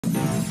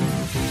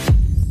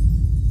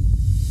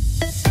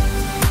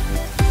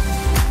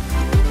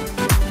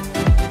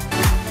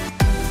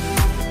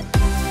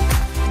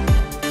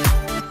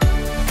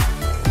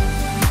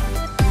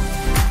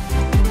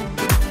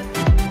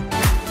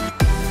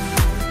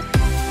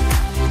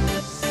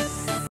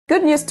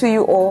Good news to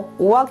you all.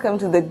 Welcome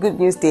to the Good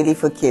News Daily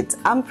for Kids.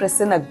 I'm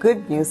Priscilla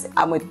Good News.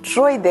 I'm with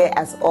Troy there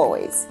as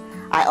always.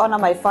 I honor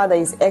my father,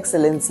 His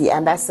Excellency,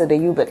 Ambassador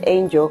Hubert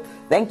Angel.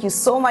 Thank you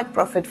so much,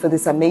 Prophet, for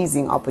this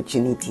amazing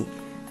opportunity.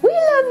 We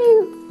love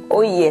you.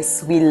 Oh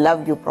yes, we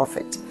love you,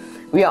 Prophet.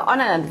 We are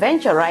on an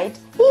adventure, right?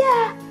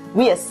 Yeah.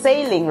 We are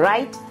sailing,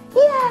 right?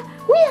 Yeah.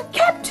 We are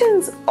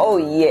captains. Oh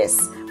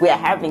yes. We are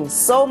having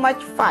so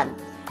much fun.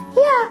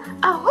 Yeah.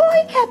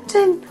 Ahoy,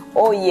 Captain.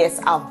 Oh yes,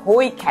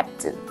 ahoy,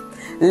 Captain.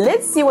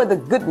 Let's see what the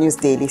Good News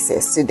Daily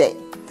says today.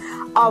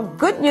 Our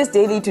Good News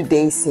Daily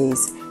today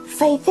says,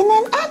 faith in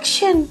an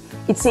action.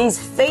 It says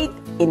faith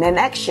in an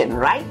action,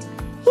 right?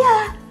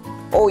 Yeah.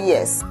 Oh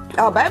yes.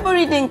 Our Bible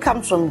reading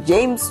comes from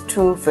James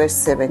 2 verse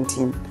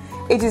 17.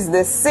 It is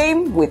the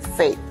same with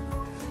faith.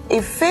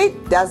 If faith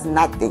does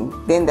nothing,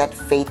 then that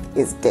faith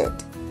is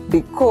dead,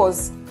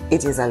 because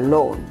it is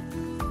alone.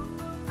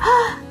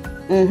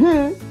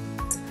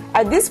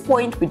 At this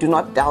point, we do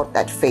not doubt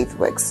that faith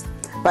works.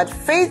 But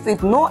faith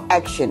with no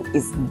action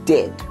is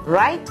dead,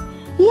 right?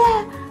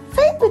 Yeah,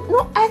 faith with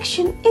no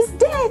action is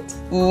dead.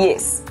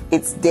 Yes,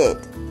 it's dead.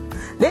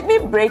 Let me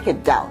break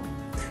it down.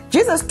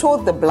 Jesus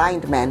told the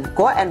blind man,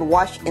 go and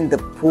wash in the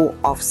pool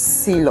of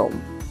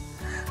Siloam.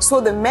 So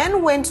the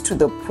man went to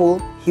the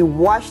pool, he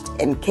washed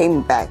and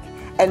came back.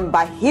 And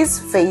by his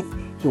faith,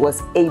 he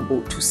was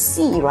able to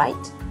see,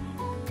 right?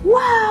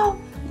 Wow.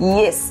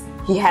 Yes,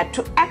 he had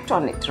to act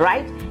on it,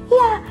 right?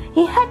 Yeah,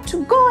 he had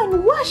to go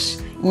and wash.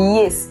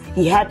 Yes,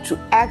 he had to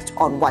act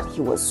on what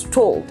he was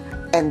told,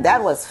 and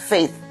that was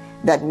faith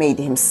that made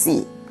him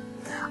see.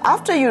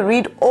 After you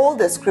read all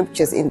the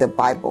scriptures in the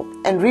Bible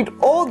and read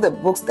all the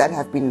books that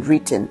have been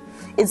written,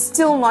 it's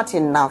still not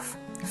enough.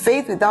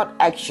 Faith without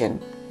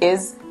action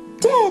is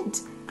dead.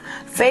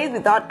 Faith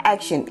without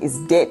action is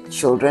dead,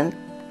 children.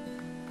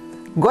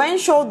 Go and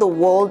show the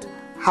world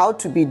how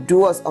to be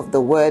doers of the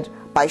word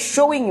by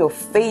showing your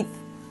faith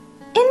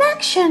in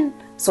action.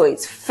 So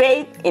it's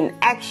faith in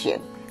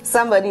action.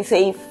 Somebody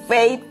say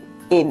faith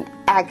in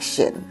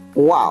action.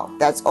 Wow,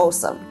 that's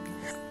awesome.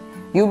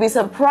 You'll be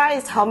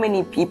surprised how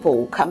many people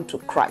will come to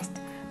Christ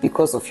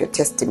because of your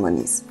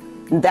testimonies.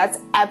 That's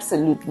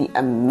absolutely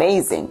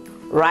amazing,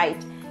 right?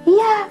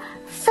 Yeah,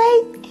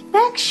 faith in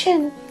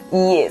action.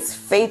 Yes,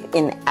 faith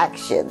in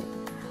action.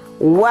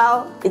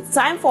 Well, it's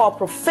time for our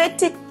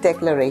prophetic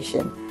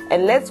declaration.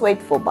 And let's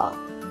wait for Bao.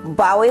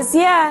 Bao is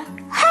here.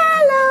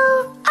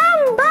 Hello,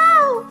 I'm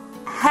Bao.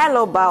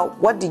 Hello, Bao.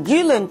 What did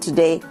you learn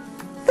today?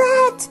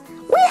 That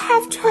we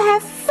have to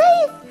have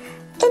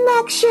faith in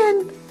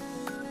action.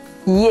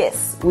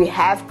 Yes, we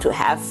have to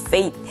have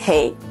faith,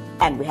 hey,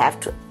 and we have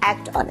to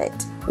act on it.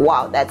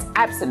 Wow, that's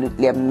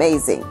absolutely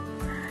amazing.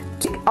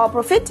 Our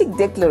prophetic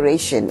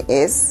declaration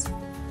is,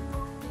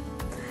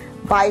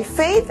 by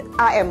faith,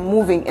 I am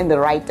moving in the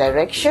right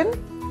direction.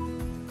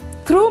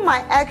 Through my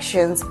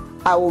actions,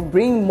 I will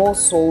bring more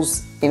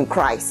souls in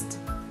Christ.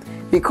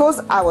 Because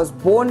I was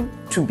born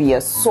to be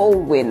a soul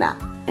winner.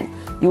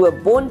 You were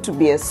born to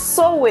be a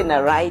soul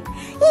winner, right?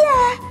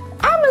 Yeah,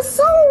 I'm a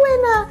soul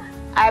winner.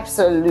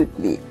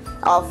 Absolutely.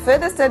 Our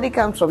further study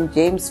comes from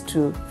James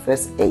 2,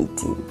 verse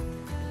 18.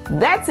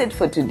 That's it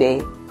for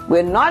today.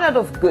 We're not out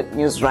of good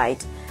news,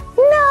 right?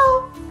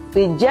 No,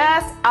 we're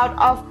just out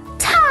of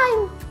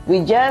time.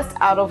 We're just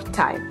out of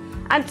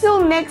time.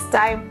 Until next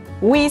time,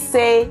 we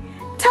say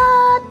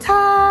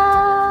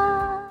ta-ta.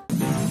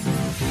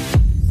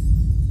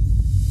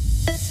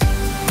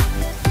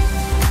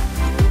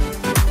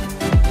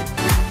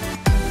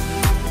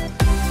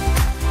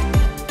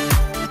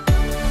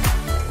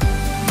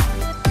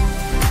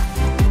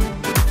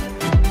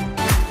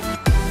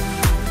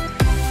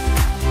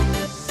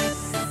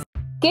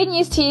 Good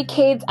news to you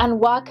kids, and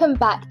welcome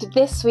back to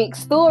this week's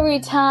story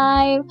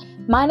time.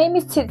 My name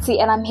is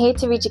Titsy and I'm here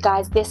to read you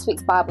guys this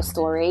week's Bible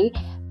story.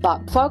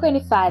 But before I go any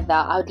further,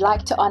 I would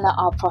like to honour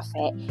our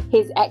prophet,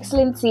 His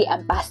Excellency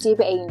Ambassador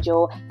Hubert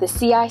Angel, the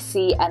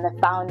CIC and the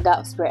founder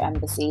of Spirit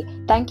Embassy.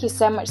 Thank you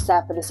so much,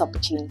 sir, for this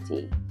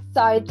opportunity.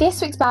 So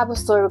this week's Bible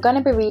story, we're going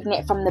to be reading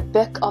it from the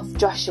book of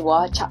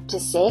Joshua, chapter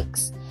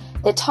 6.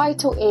 The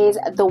title is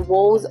The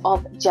Walls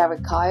of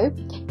Jericho.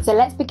 So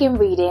let's begin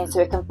reading so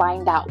we can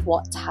find out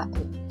what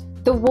happened.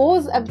 The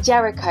walls of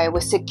Jericho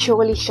were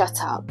securely shut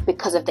up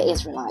because of the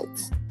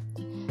Israelites.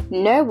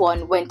 No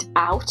one went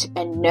out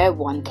and no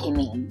one came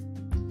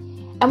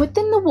in. And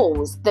within the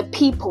walls, the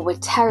people were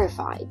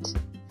terrified.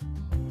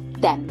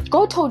 Then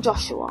God told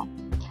Joshua,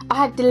 I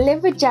have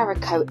delivered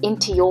Jericho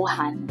into your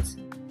hands.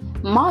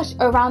 March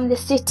around the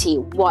city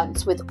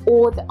once with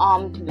all the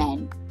armed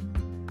men.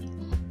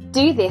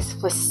 Do this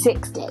for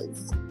 6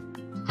 days.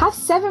 Have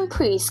 7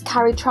 priests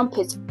carry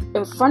trumpets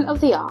in front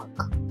of the ark.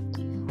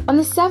 On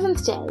the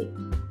 7th day,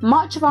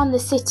 march around the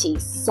city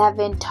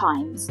 7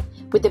 times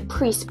with the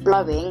priests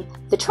blowing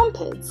the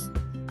trumpets.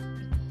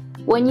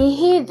 When you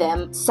hear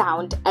them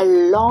sound a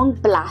long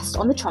blast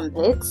on the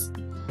trumpets,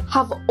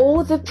 have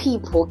all the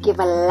people give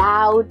a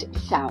loud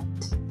shout.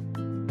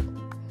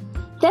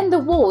 Then the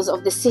walls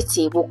of the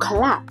city will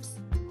collapse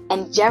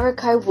and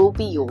Jericho will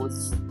be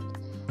yours.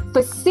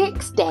 For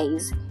 6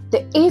 days,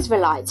 the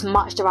Israelites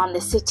marched around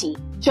the city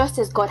just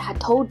as God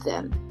had told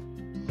them.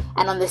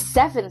 And on the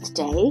 7th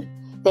day,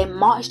 they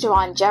marched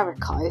around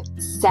Jericho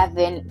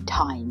 7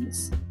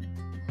 times.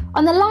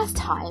 On the last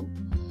time,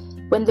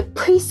 when the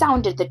priest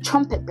sounded the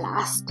trumpet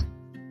blast,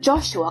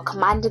 Joshua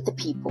commanded the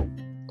people,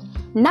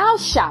 "Now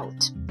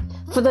shout,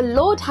 for the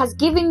Lord has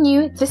given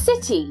you the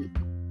city."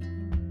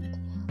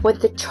 When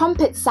the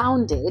trumpet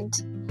sounded,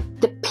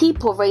 the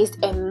people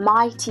raised a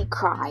mighty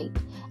cry,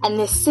 and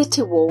the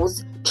city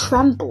walls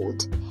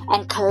trembled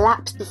and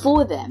collapsed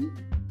before them.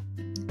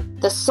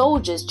 The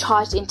soldiers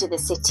charged into the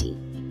city.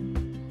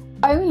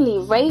 Only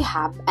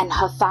Rahab and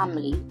her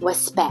family were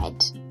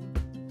spared,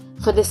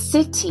 for the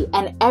city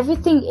and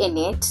everything in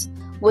it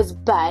was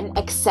burned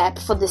except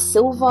for the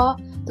silver,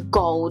 the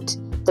gold,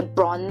 the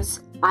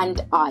bronze,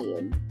 and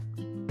iron.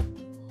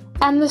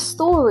 And the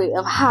story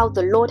of how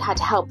the Lord had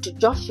helped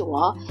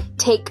Joshua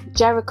take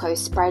Jericho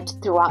spread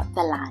throughout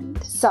the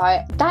land. So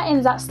that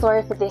ends that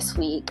story for this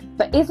week.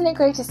 But isn't it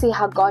great to see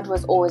how God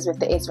was always with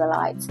the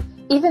Israelites?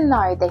 Even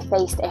though they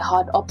faced a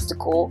hard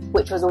obstacle,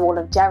 which was the wall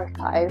of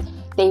Jericho,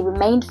 they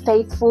remained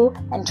faithful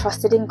and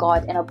trusted in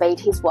God and obeyed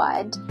His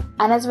word.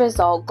 And as a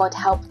result, God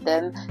helped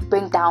them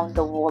bring down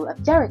the wall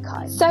of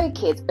Jericho. So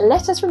kids,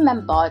 let us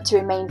remember to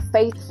remain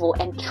faithful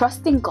and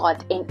trust in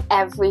God in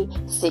every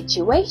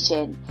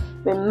situation,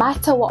 no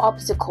matter what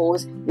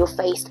obstacles you're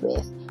faced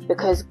with,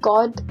 because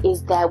God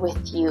is there with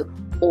you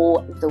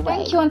all the way.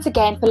 Thank you once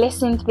again for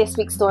listening to this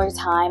week's story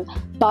time.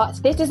 But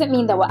this doesn't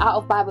mean that we're out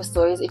of Bible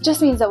stories, it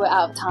just means that we're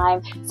out of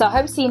time. So I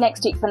hope to see you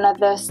next week for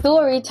another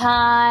story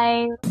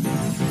time.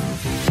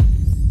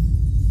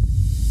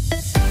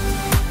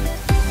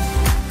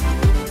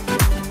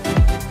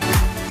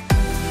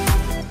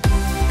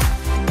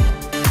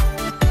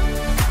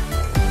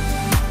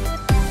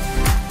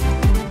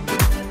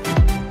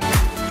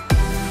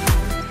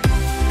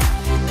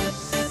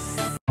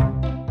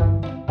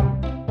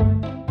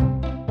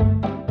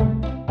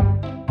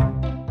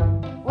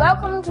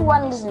 Welcome to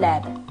Wonders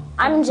Lab.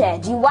 I'm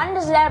Jed, the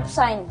Wonders Lab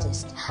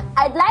scientist.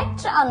 I'd like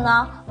to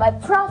honor my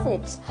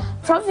Prophet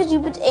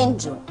Hubert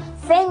Angel.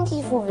 Thank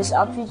you for this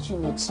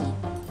opportunity.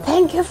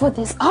 Thank you for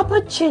this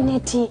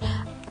opportunity.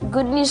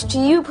 Good news to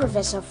you,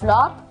 Professor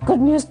Flop.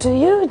 Good news to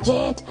you,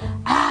 Jed.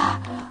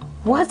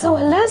 What's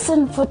our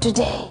lesson for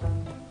today?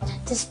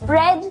 To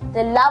spread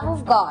the love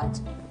of God.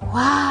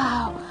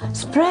 Wow,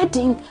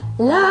 spreading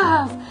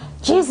love.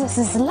 Jesus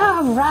is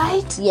love,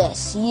 right?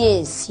 Yes, He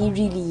is. He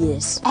really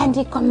is. And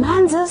He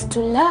commands us to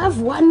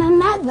love one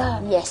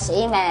another. Yes,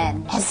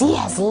 amen. As He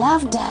has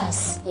loved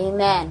us.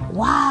 Amen.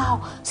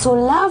 Wow, so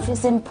love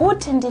is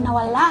important in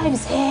our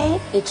lives, hey?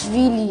 It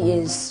really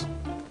is.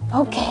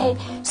 Okay,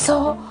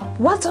 so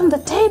what's on the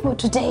table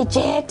today,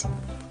 Jed?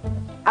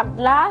 A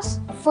glass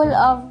full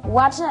of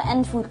water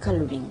and food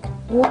coloring.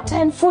 Water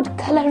and food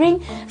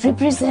coloring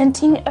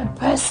representing a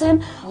person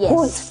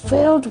who is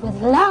filled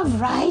with love,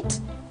 right?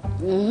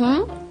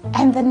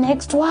 And the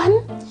next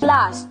one?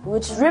 Glass,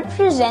 which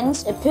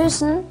represents a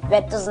person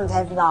that doesn't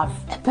have love.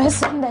 A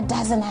person that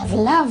doesn't have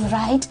love,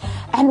 right?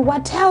 And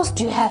what else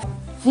do you have?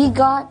 We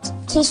got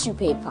tissue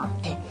paper.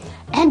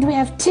 And we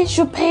have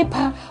tissue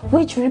paper,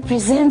 which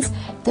represents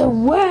the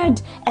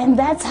word. And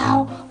that's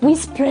how we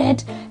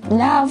spread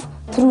love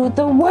through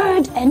the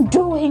word and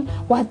doing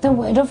what the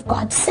word of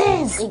God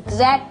says.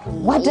 Exactly.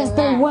 What does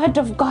the word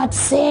of God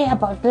say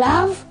about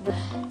love?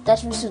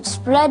 That we should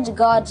spread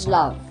God's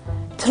love.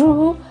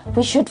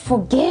 We should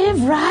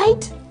forgive,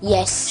 right?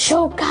 Yes.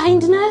 Show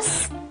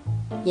kindness.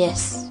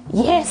 Yes.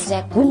 Yes,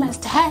 exactly. We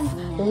must have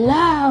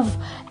love,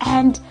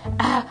 and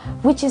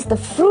which is the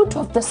fruit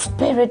of the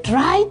Spirit,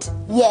 right?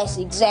 Yes,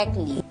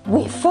 exactly.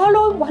 We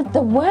follow what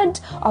the Word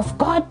of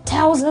God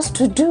tells us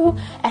to do,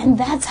 and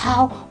that's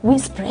how we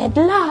spread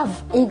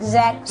love.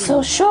 Exactly.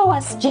 So show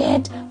us,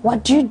 Jed,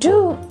 what you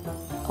do.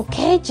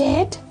 Okay,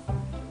 Jed?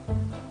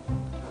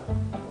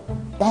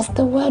 That's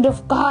the Word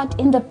of God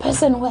in the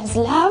person who has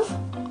love.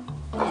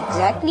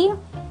 Exactly.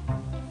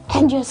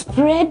 And you're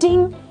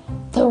spreading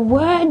the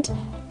Word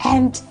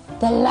and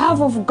the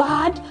love of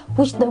God,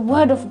 which the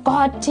Word of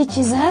God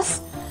teaches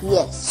us.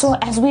 Yes. So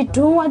as we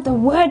do what the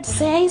Word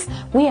says,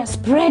 we are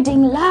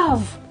spreading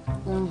love.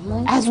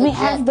 As we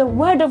have the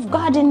Word of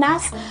God in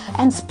us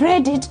and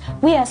spread it,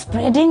 we are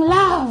spreading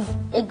love.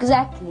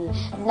 Exactly.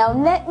 Now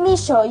let me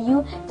show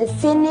you the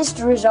finished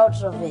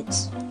results of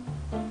it.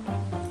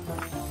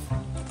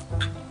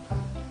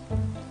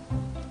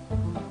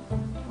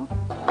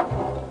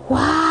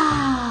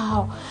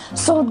 Wow!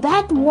 So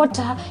that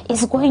water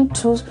is going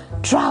to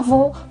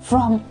travel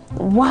from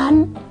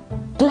one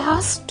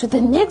glass to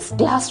the next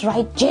glass,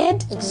 right,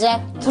 Jed?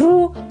 Exactly.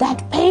 Through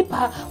that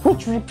paper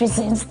which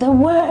represents the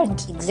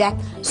word.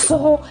 Exactly.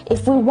 So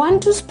if we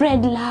want to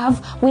spread love,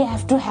 we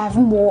have to have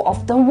more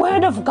of the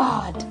word of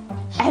God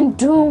and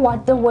do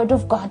what the word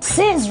of God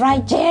says,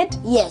 right, Jed?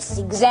 Yes,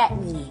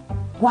 exactly.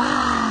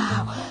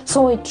 Wow!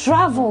 So it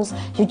travels.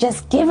 You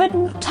just give it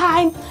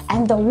time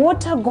and the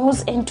water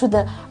goes into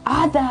the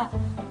other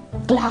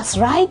glass,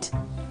 right?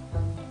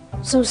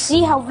 So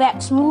see how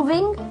that's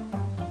moving?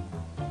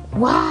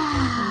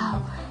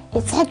 Wow!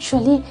 it's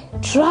actually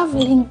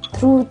traveling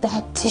through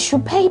that tissue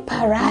paper,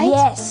 right?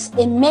 Yes,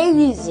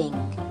 amazing.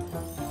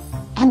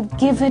 And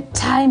give it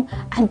time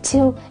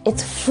until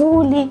it's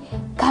fully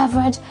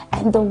covered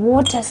and the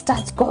water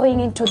starts going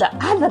into the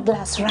other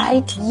glass,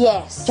 right?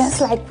 Yes.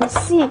 Just like we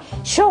see.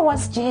 Show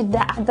us, Jade,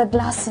 the other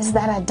glasses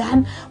that are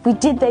done. We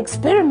did the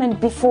experiment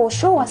before.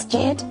 Show us,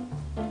 Jade.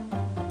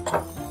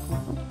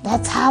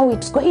 That's how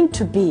it's going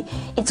to be.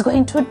 It's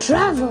going to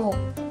travel.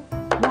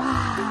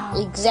 Wow.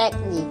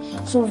 Exactly.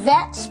 So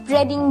that's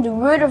spreading the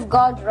word of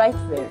God right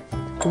there.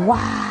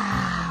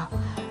 Wow.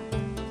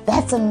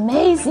 That's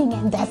amazing,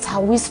 and that's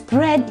how we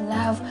spread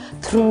love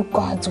through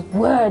God's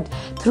word,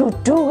 through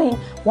doing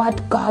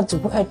what God's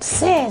word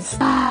says.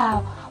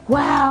 Wow.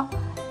 Wow.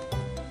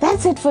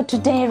 That's it for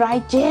today,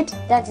 right, Jed?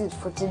 That's it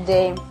for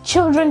today.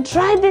 Children,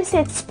 try this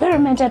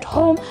experiment at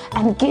home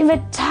and give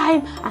it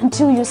time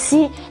until you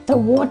see the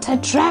water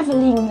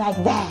traveling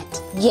like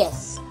that.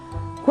 Yes.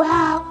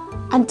 Well,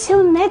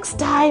 until next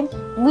time,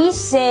 we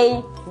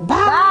say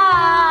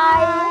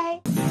bye.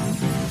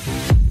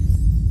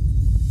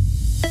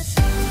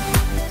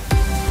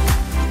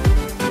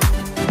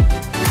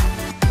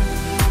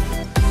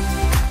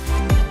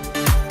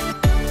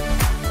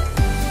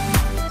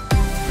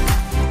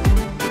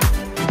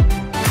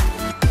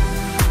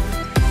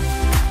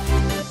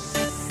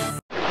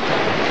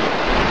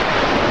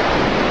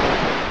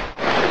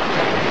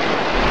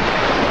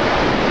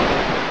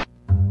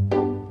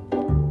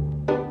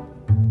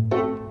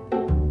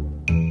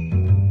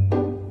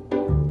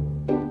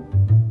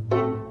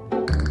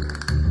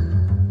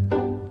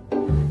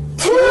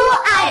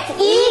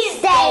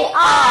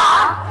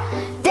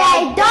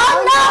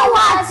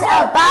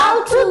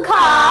 About to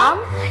come,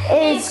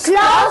 it's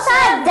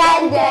closer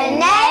than the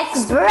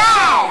next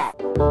breath.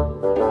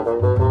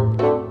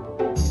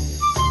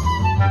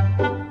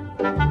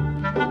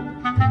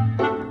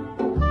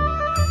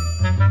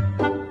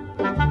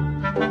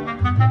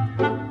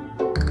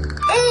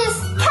 It's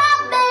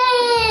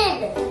coming!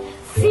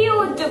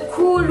 Feel the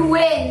cool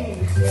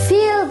wind.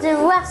 Feel the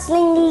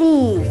rustling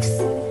leaves.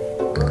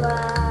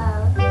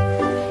 Wow.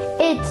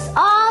 It's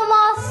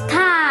almost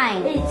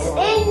time. It's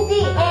in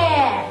the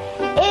air.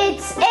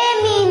 It's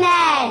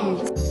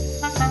imminent.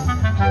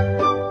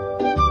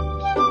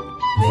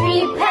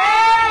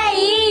 Prepare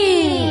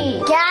ye.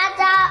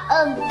 Gather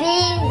and be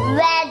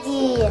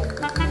ready.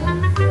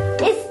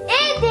 It's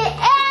in the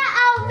air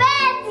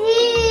already.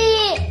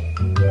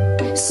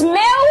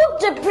 Smell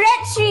the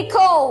bread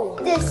trickle.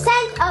 The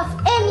scent of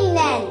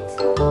imminent.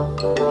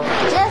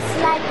 Just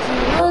like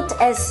you would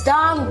a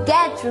storm,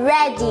 get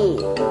ready.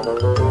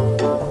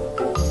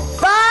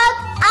 Board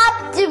up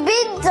the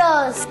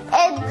windows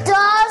and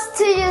doors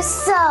to your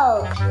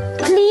soul.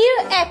 Clear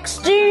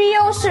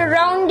exterior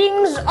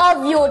surroundings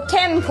of your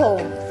temple,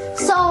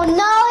 so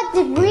no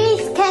debris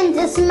can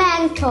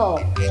dismantle.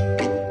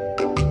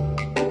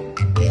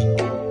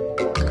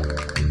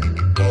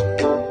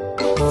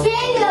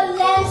 Fill your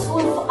lamps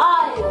with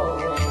oil.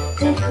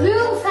 The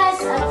groom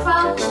fast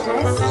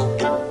approaches.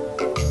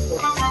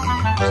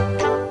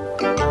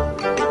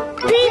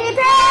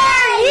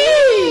 Prepare ye!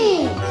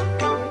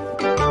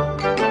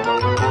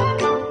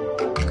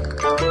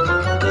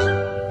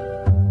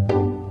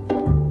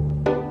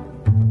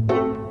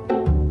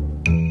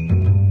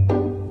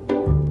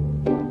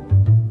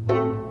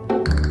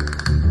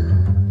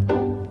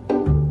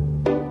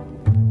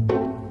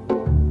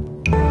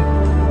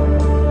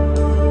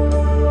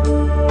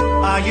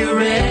 Are you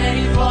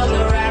ready for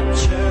the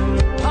rapture?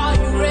 Are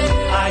you ready?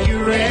 Are you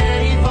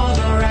ready for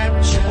the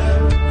rapture?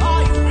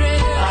 Are you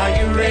ready? Are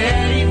you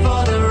ready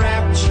for the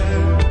rapture?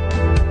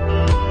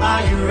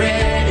 Are you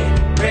ready?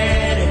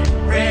 Ready?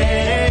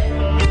 Ready?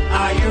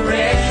 Are you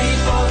ready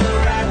for the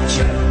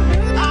rapture?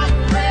 Are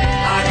you ready?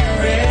 Are you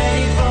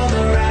ready for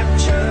the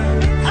rapture?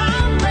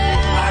 I'm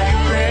ready. Are you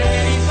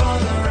ready for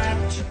the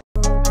rapture?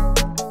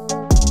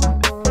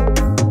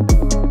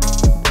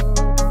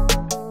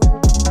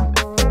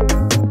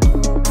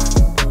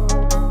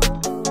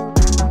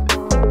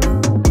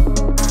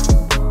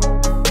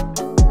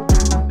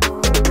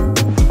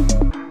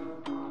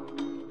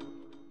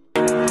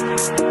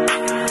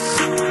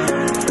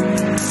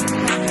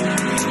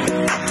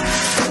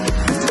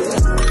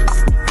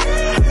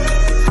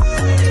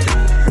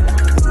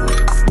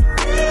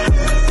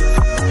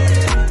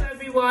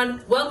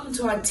 Welcome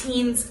to our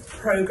Teens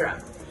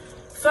program.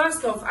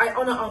 First off, I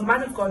honour our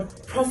man of God,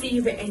 Prophet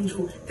Hubert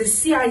Angel, the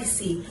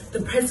CIC,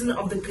 the president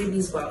of the Good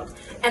News World,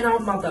 and our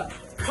mother,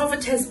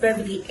 Prophetess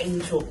Beverly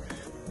Angel,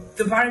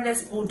 the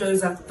Baroness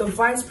Bulldozer, the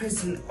vice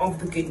president of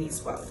the Good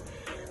News World.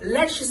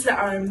 Let's just let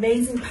our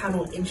amazing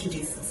panel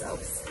introduce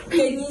themselves.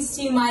 Good news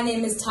to you, my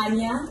name is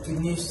Tanya. Good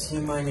news to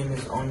you, my name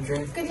is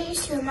Andre. Good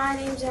news to you, my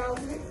name is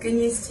Albert. Good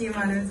news to you,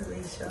 my name is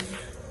Alicia.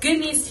 Good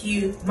news to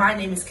you, my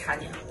name is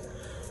Kanya.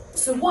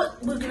 So what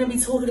we're going to be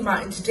talking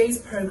about in today's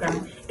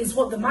program is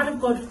what the man of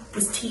God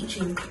was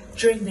teaching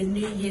during the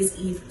New Year's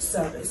Eve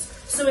service.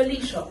 So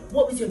Alicia,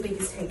 what was your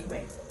biggest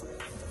takeaway?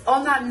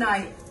 On that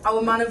night,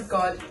 our man of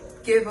God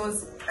gave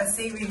us a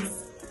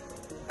series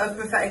of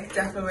prophetic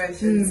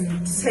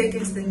declarations to take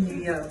into the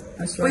new year.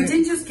 That's But right. he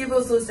didn't just give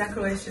us those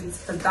declarations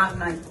for that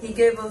night. He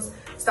gave us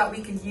so that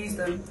we could use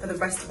them for the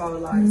rest of our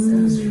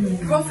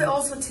lives. Prophet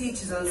also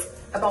teaches us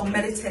about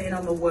meditating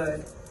on the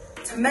word.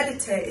 To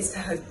meditate is to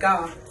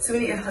hagar. So we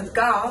need to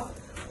hagar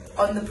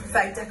on the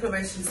prophetic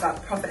declarations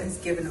that prophet has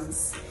given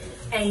us.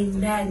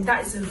 Amen.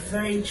 That is a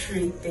very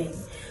true thing.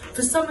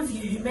 For some of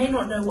you who may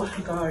not know what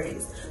hagar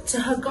is,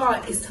 to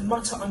hagar is to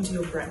mutter under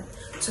your breath,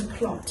 to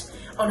plot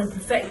on a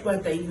prophetic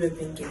word that you have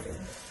been given.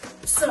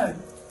 So,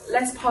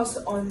 let's pass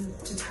it on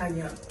to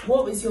Tanya.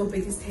 What was your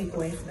biggest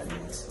takeaway from the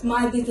night?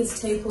 My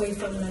biggest takeaway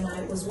from the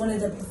night was one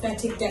of the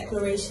prophetic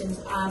declarations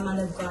our man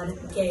of God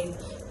gave,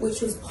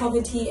 which was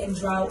poverty and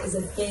drought is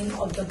a thing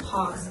of the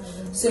past.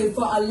 So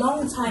for a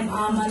long time,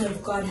 our man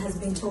of God has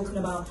been talking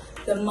about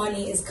the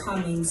money is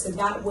coming. So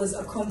that was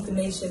a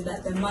confirmation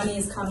that the money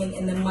is coming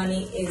and the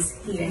money is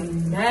here.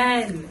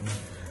 Amen.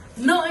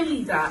 Not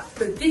only that,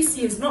 but this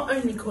year is not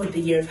only called the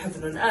year of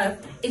heaven and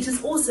earth, it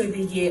is also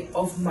the year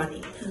of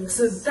money. Yes.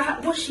 So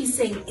that what she's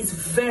saying is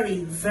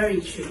very, very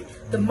true.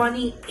 The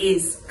money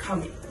is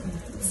coming.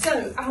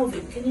 So,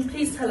 Alvin, can you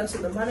please tell us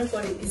what the man of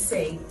God is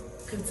saying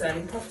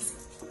concerning prophecy?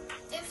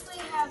 If we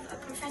have a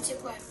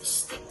prophetic word, we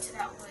stick to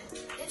that word.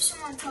 If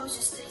someone tells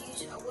us to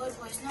use a word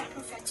that is not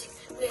prophetic,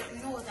 we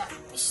ignore that.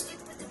 We stick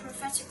with the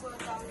prophetic word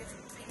that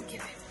we've been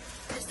given,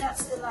 because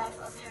that's the life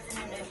of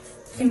heaven and earth.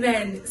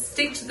 Amen.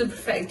 Stick to the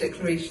prophetic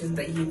declaration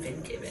that you've been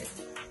given.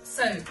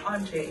 So,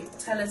 Andre,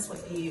 tell us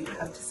what you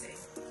have to say.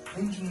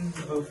 Thinking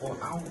about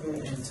what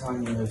Alvin and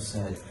Tanya have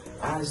said,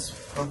 as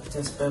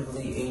Prophetess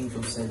Beverly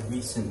Angel said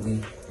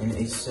recently in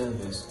a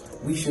service,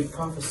 we should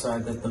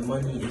prophesy that the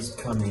money is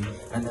coming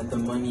and that the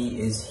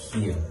money is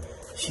here.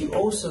 She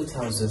also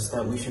tells us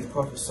that we should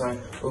prophesy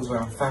over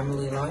our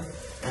family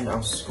life and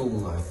our school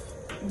life.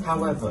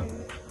 However,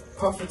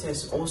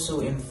 Prophetess also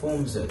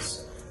informs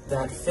us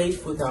that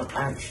faith without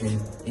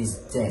action is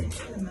dead.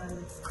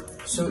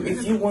 So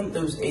if you want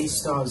those A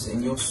stars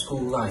in your school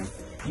life,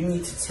 you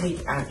need to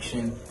take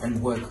action and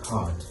work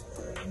hard.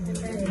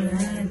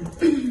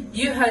 Amen.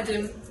 You heard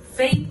him.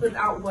 Faith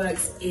without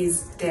works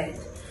is dead.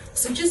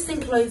 So just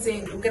in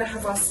closing, we're going to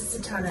have our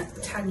sister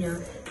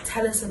Tanya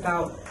tell us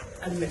about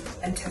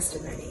a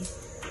testimony.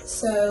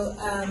 So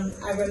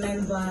I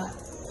remember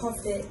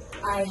Prophet,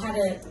 I had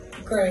a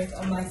growth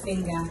on my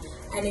finger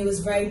and it was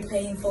very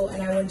painful,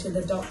 and I went to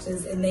the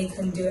doctors and they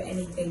couldn't do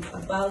anything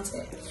about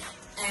it.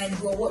 And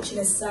we were watching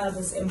a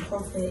service and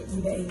Prophet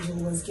Eva Angel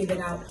was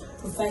giving out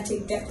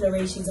prophetic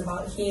declarations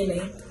about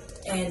healing,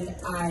 and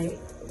I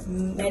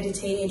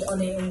meditated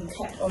on it and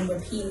kept on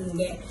repeating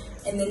it,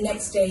 and the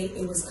next day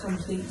it was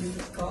completely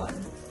gone.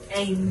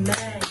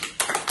 Amen.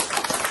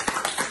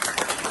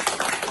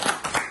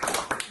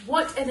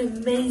 What an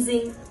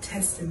amazing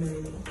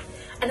testimony.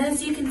 And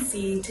as you can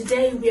see,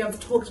 today we have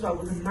talked about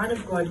what the man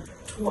of God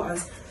taught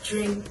us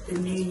during the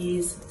New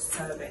Year's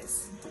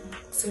service.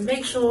 So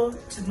make sure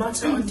to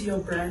mutter under your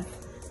breath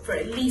for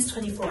at least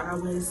 24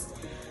 hours,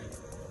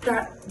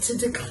 to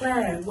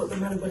declare what the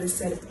man of God has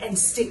said and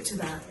stick to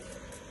that.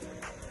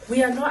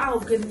 We are not out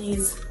of good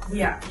news,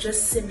 we are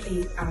just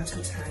simply out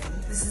of time.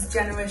 This is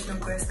Generational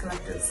Grace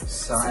Collectors.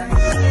 Sign.